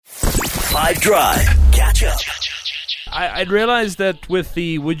5 Drive. Catch up. I realized that with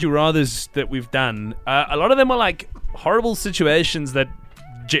the Would You Rathers that we've done, a lot of them are like horrible situations that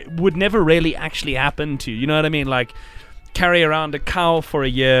would never really actually happen to you. You know what I mean? Like carry around a cow for a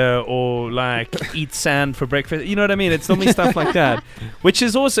year or like eat sand for breakfast. You know what I mean? It's normally stuff like that, which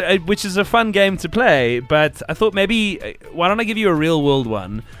is a fun game to play. But I thought maybe why don't I give you a real world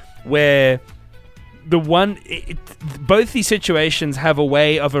one where both these situations have a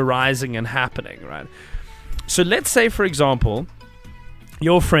way of arising and happening, right? So let's say, for example,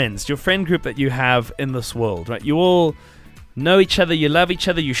 your friend group that you have in this world, right? You all know each other, you love each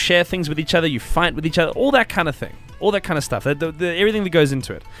other, you share things with each other, you fight with each other, all that kind of thing, all that kind of stuff, everything that goes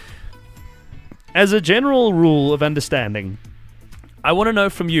into it. As a general rule of understanding, I want to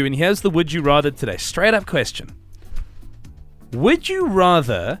know from you, and here's the Would You Rather today, straight up question. Would you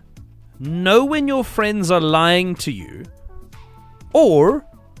rather know when your friends are lying to you or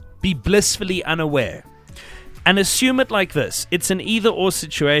be blissfully unaware? And assume it like this. It's an either-or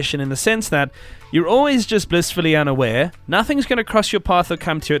situation in the sense that you're always just blissfully unaware, nothing's going to cross your path or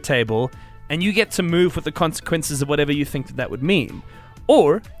come to your table, and you get to move with the consequences of whatever you think that would mean.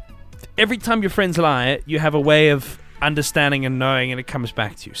 Or, every time your friends lie, you have a way of understanding and knowing and it comes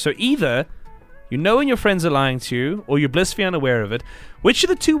back to you. So either you know when your friends are lying to you, or you're blissfully unaware of it. Which of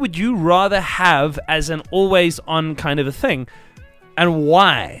the two would you rather have as an always-on kind of a thing? And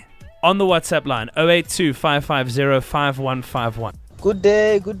why? On the WhatsApp line, 082-550-5151. Good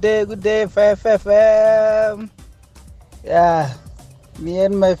day, 5FM. Yeah, me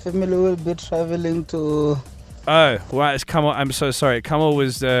and my family will be traveling to... Oh, wow, it's Kamal. I'm so sorry. Kamal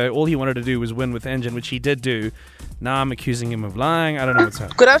was, all he wanted to do was win with Engine, which he did do. Now I'm accusing him of lying. I don't know what's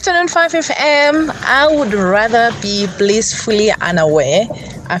happening. Good afternoon, 5FM. I would rather be blissfully unaware.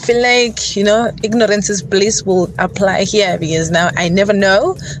 I feel like, ignorance is bliss will apply here because now I never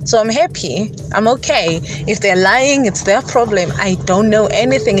know. So I'm happy. I'm okay. If they're lying, it's their problem. I don't know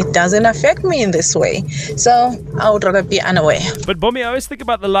anything. It doesn't affect me in this way. So I would rather be unaware. But Bombi, I always think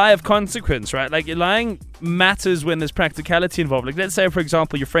about the lie of consequence, right? Like, lying matters when there's practicality involved. Like, let's say, for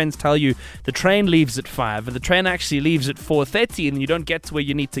example, your friends tell you the train leaves at 5 and the train actually leaves at 4:30 and you don't get to where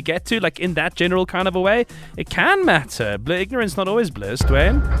you need to get to. Like, in that general kind of a way, it can matter. Ignorance not always bliss,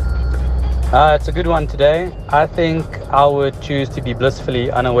 Dwayne. It's a good one today. I think I would choose to be blissfully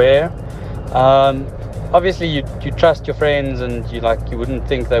unaware. Obviously, you trust your friends and you wouldn't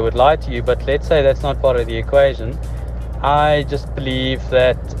think they would lie to you, but let's say that's not part of the equation. I just believe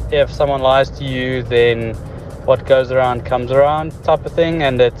that if someone lies to you, then what goes around comes around type of thing,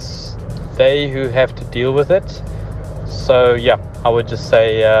 and it's they who have to deal with it. So, yeah, I would just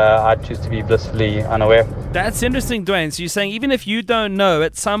say I'd choose to be blissfully unaware. That's interesting, Dwayne. So you're saying even if you don't know,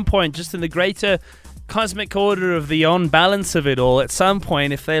 at some point, just in the greater cosmic order of the on-balance of it all, at some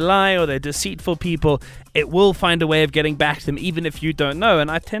point, if they lie or they're deceitful people, it will find a way of getting back to them, even if you don't know. And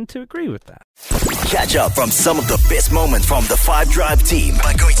I tend to agree with that. Catch up from some of the best moments from the 5 Drive team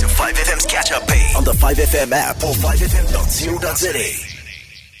by going to 5FM's catch-up page on the 5FM app or 5FM.co.za.